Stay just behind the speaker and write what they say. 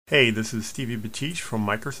Hey, this is Stevie Batish from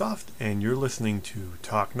Microsoft, and you're listening to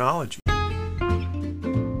Talknology.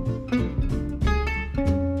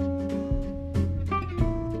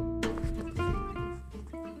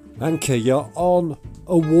 Anchor, you're on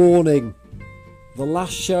a warning. The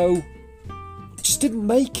last show just didn't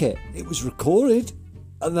make it. It was recorded,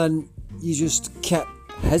 and then you just kept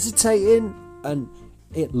hesitating, and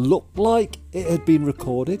it looked like it had been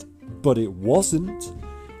recorded, but it wasn't.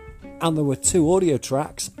 And there were two audio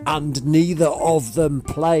tracks, and neither of them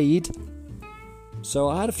played. So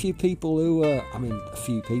I had a few people who,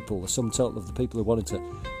 the sum total of the people who wanted to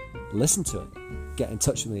listen to it, get in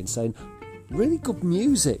touch with me and saying, really good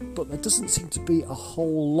music, but there doesn't seem to be a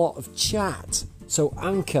whole lot of chat. So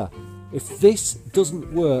Anchor, if this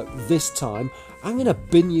doesn't work this time, I'm going to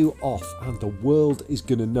bin you off, and the world is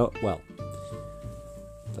going to know, well,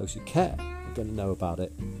 those who care are going to know about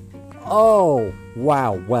it. Oh,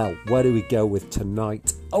 wow, well, where do we go with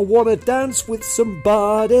tonight? I Wanna Dance With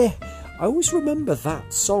Somebody. I always remember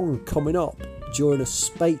that song coming up during a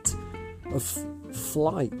spate of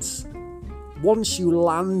flights. Once you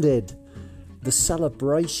landed, the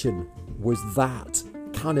celebration was that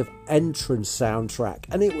kind of entrance soundtrack,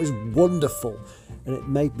 and it was wonderful, and it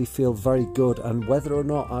made me feel very good. And whether or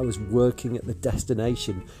not I was working at the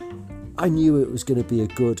destination, I knew it was going to be a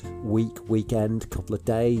good weekend, couple of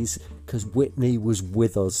days, because Whitney was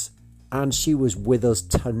with us, and she was with us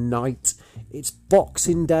tonight. It's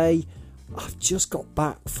Boxing Day. I've just got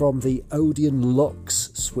back from the Odeon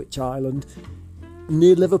Lux, Switch Island,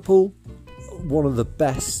 near Liverpool. One of the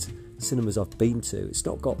best cinemas I've been to. It's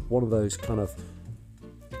not got one of those kind of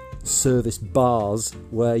service bars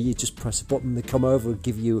where you just press a button, they come over and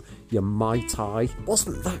give you your Mai Tai. It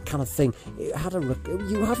wasn't that kind of thing. It had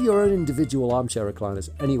you have your own individual armchair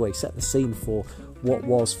recliners. Anyway, set the scene for what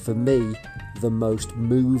was for me the most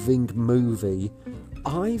moving movie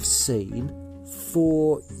I've seen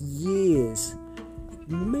for years,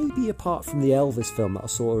 maybe apart from the Elvis film that I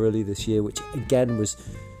saw earlier this year, which again was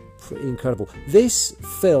pretty incredible. This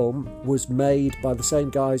film was made by the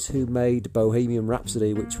same guys who made Bohemian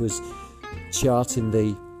Rhapsody, which was charting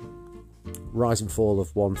the rise and fall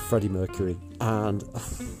of one Freddie Mercury. And I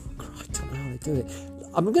don't know how they do it.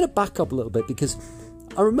 I'm going to back up a little bit, because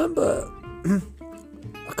I remember a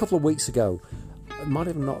couple of weeks ago, it might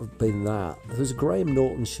even not have been that, there was a Graham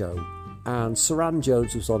Norton show, and Saran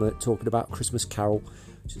Jones was on it talking about Christmas Carol,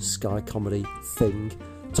 which is a Sky comedy thing.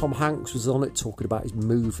 Tom Hanks was on it talking about his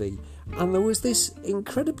movie, and there was this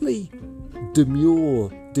incredibly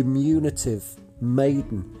diminutive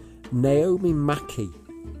maiden, Naomi Mackie,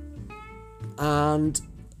 and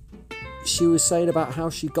she was saying about how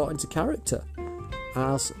she got into character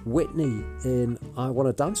as Whitney in I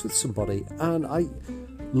Wanna Dance With Somebody. And I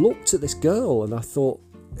looked at this girl and I thought,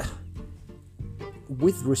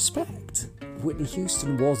 with respect, Whitney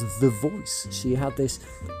Houston was the voice. She had this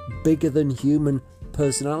bigger than human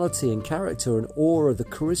personality and character and aura. The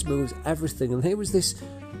charisma was everything, and here was this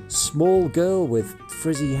small girl with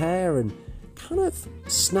frizzy hair and kind of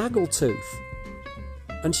snaggletooth,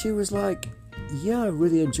 and she was like, yeah, I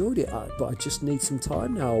really enjoyed it, but I just need some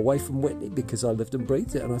time now away from Whitney because I lived and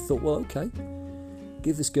breathed it. And I thought, well, okay,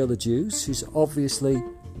 give this girl a juice. She's obviously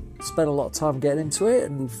spent a lot of time getting into it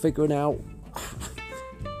and figuring out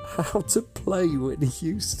how to play Whitney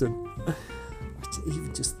Houston.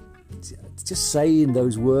 Even just saying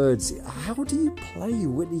those words, how do you play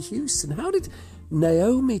Whitney Houston? How did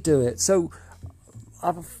Naomi do it? So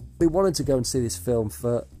I've been wanting to go and see this film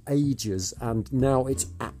for ages, and now it's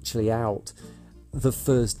actually out. The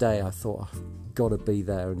first day I thought, I've got to be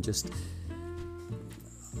there, and just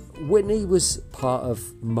Whitney was part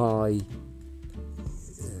of my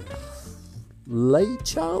late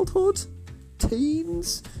childhood,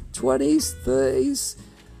 teens, 20s, 30s,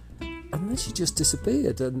 and then she just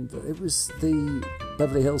disappeared, and it was the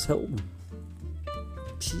Beverly Hills Hilton.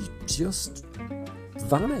 She just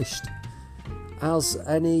vanished, as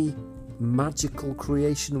any magical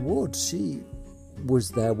creation would. She was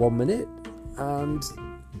there 1 minute and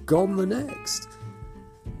gone the next,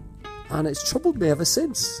 and it's troubled me ever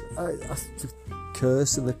since. The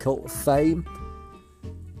curse and the cult of fame,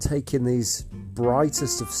 taking these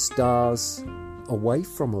brightest of stars away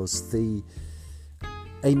from us. The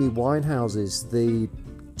Amy Winehouses, the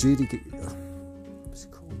Judy... What's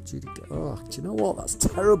it called? Judy... Oh, do you know what? That's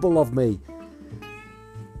terrible of me.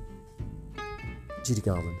 Judy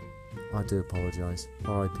Garland. I do apologise.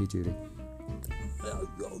 R.I.P. Judy.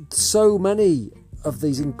 So many of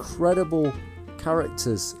these incredible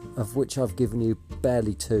characters, of which I've given you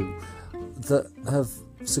barely two, that have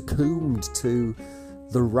succumbed to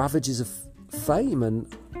the ravages of fame,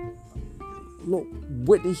 and look,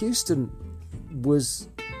 Whitney Houston was...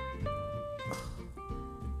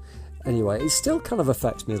 Anyway, it still kind of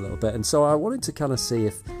affects me a little bit, and so I wanted to kind of see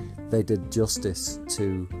if they did justice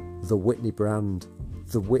to the Whitney brand,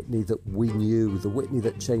 the Whitney that we knew, the Whitney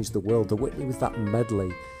that changed the world, the Whitney with that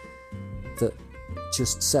medley that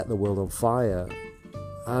just set the world on fire,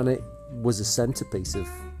 and it was a centrepiece of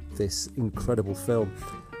this incredible film.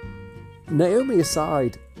 Naomi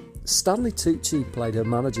aside, Stanley Tucci played her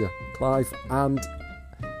manager, Clive, and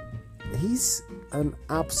he's an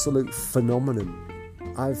absolute phenomenon.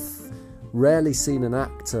 I've rarely seen an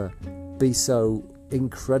actor be so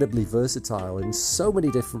incredibly versatile in so many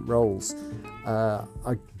different roles.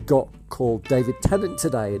 I got called David Tennant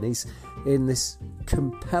today, and he's in this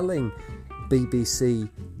compelling BBC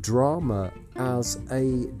drama as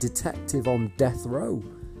a detective on death row.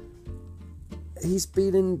 He's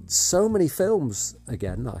been in so many films,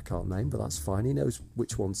 again, that I can't name, but that's fine. He knows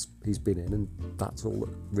which ones he's been in, and that's all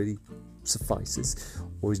that really suffices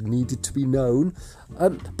or is needed to be known.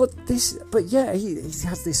 But yeah, he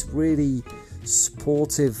has this really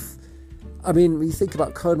supportive... I mean, when you think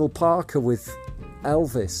about Colonel Parker with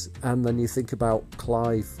Elvis, and then you think about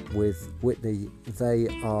Clive with Whitney, they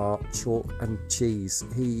are chalk and cheese.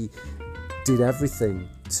 He did everything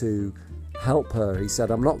to help her. He said,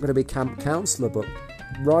 I'm not going to be camp counsellor, but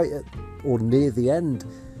right at or near the end,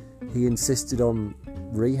 he insisted on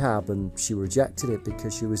rehab, and she rejected it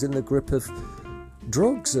because she was in the grip of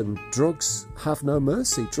drugs, and drugs have no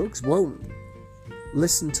mercy. Drugs won't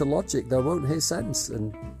listen to logic, they won't hear sense.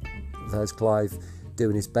 And there's Clive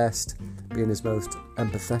doing his best, being his most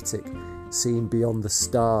empathetic, seeing beyond the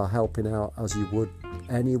star, helping out as you would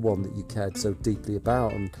anyone that you cared so deeply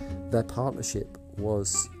about. And their partnership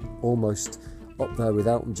was almost up there with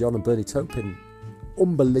Elton John and Bernie Taupin.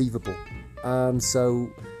 Unbelievable. And so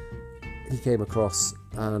he came across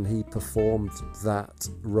and he performed that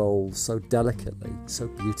role so delicately, so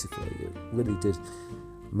beautifully. It really did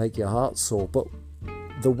make your heart soar. But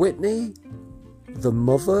the Whitney, the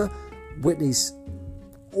mother, Whitney's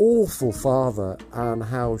awful father, and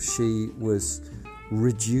how she was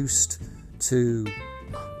reduced to,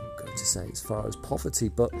 I'm going to say as far as poverty,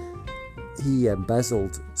 but he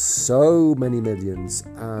embezzled so many millions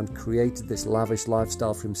and created this lavish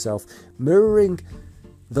lifestyle for himself, mirroring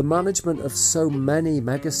the management of so many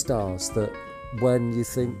megastars that when you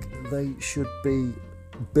think they should be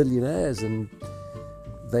billionaires and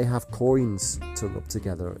they have coins to rub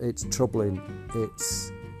together, it's troubling,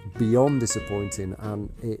 it's beyond disappointing, and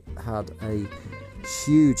it had a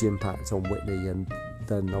huge impact on Whitney, and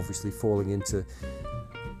then obviously falling into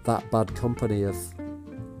that bad company of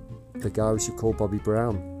the guy we should call Bobby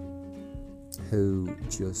Brown, who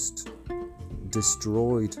just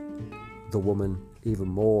destroyed the woman even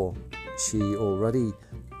more. She already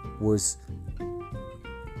was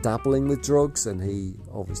dabbling with drugs, and he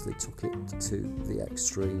obviously took it to the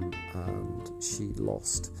extreme, and she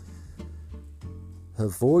lost her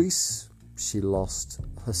voice, she lost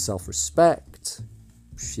her self-respect,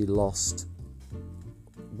 she lost...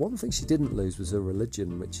 One thing she didn't lose was her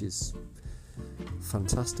religion, which is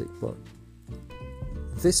fantastic. But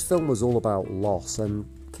this film was all about loss, and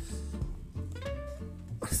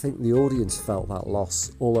I think the audience felt that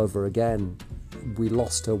loss all over again. We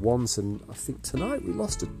lost her once, and I think tonight we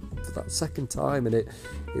lost her for that second time, and it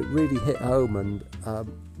really hit home. And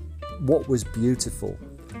what was beautiful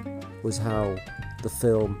was how the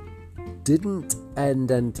film didn't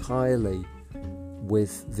end entirely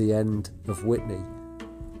with the end of Whitney,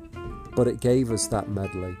 but it gave us that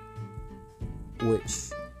medley,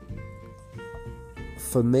 which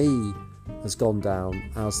for me has gone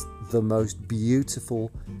down as the most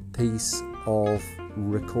beautiful piece of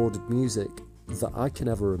recorded music that I can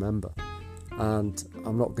ever remember. And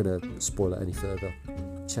I'm not going to spoil it any further.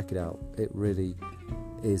 Check it out. It really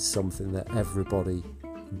is something that everybody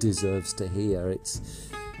deserves to hear. It's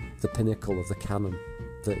the pinnacle of the canon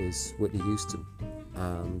that is Whitney Houston.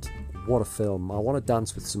 And what a film. I Want to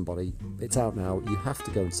Dance with Somebody. It's out now. You have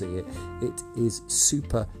to go and see it. It is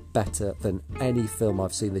super better than any film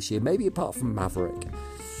I've seen this year. Maybe apart from Maverick.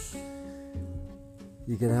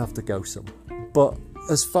 You're going to have to go some. But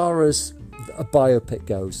as far as a biopic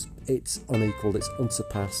goes, it's unequalled. It's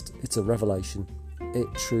unsurpassed. It's a revelation. It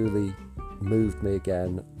truly moved me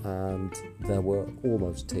again. And there were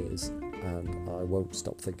almost tears. And I won't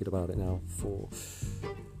stop thinking about it now for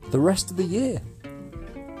the rest of the year.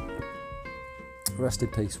 Rest in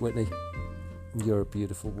peace, Whitney. You're a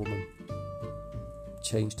beautiful woman.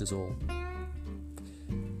 Changed us all.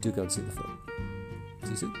 Do go and see the film. See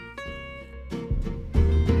you soon.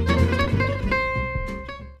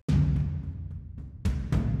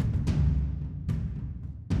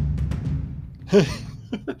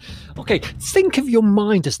 Okay, think of your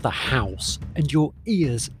mind as the house and your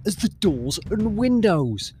ears as the doors and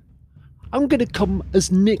windows. I'm going to come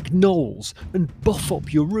as Nick Knowles and buff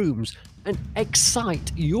up your rooms and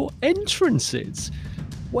excite your entrances.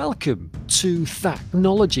 Welcome to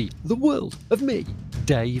Thacknology, the world of me,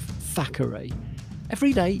 Dave Thackeray.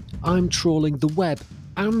 Every day I'm trawling the web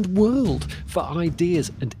and world for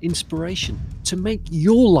ideas and inspiration to make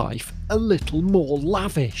your life a little more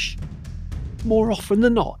lavish. More often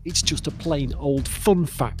than not, it's just a plain old fun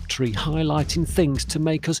factory highlighting things to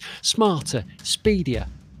make us smarter, speedier,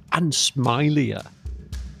 and smilier.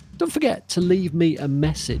 Don't forget to leave me a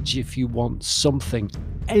message if you want something,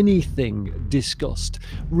 anything discussed,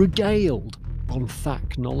 regaled on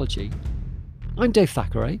Thacknology. I'm Dave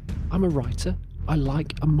Thackeray. I'm a writer. I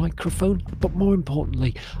like a microphone, but more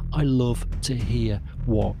importantly, I love to hear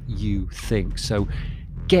what you think. So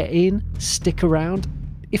get in, stick around,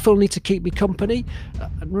 if only to keep me company.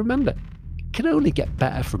 And remember, it can only get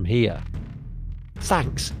better from here.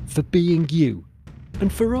 Thanks for being you.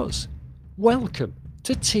 And for us, welcome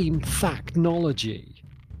to Team Thacknology.